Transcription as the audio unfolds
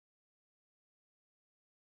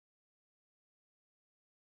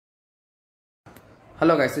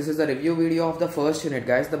Hello guys, this is a review video of the first unit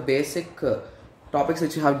guys. The basic topics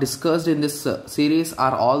which we have discussed in this series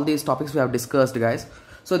are all these topics we have discussed guys.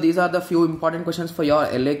 So these are the few important questions for your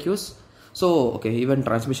LAQs. So okay, even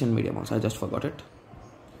transmission medium also, I just forgot it.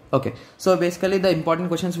 Okay, so basically the important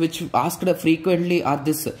questions which asked frequently are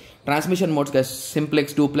this transmission modes guys,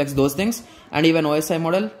 simplex, duplex, those things, and even OSI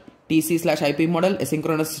model, TC/IP model,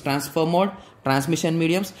 asynchronous transfer mode, transmission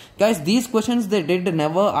mediums. Guys, these questions they did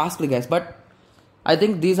never asked guys, but I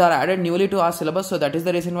think these are added newly to our syllabus, so that is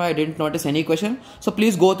the reason why I didn't notice any question. So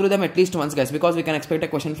please go through them at least once guys, because we can expect a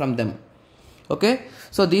question from them. Okay,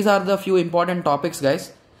 so these are the few important topics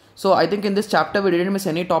guys. So I think in this chapter we didn't miss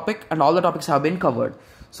any topic and all the topics have been covered.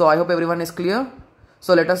 So I hope everyone is clear.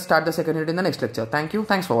 So let us start the second unit in the next lecture. Thank you.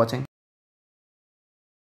 Thanks for watching.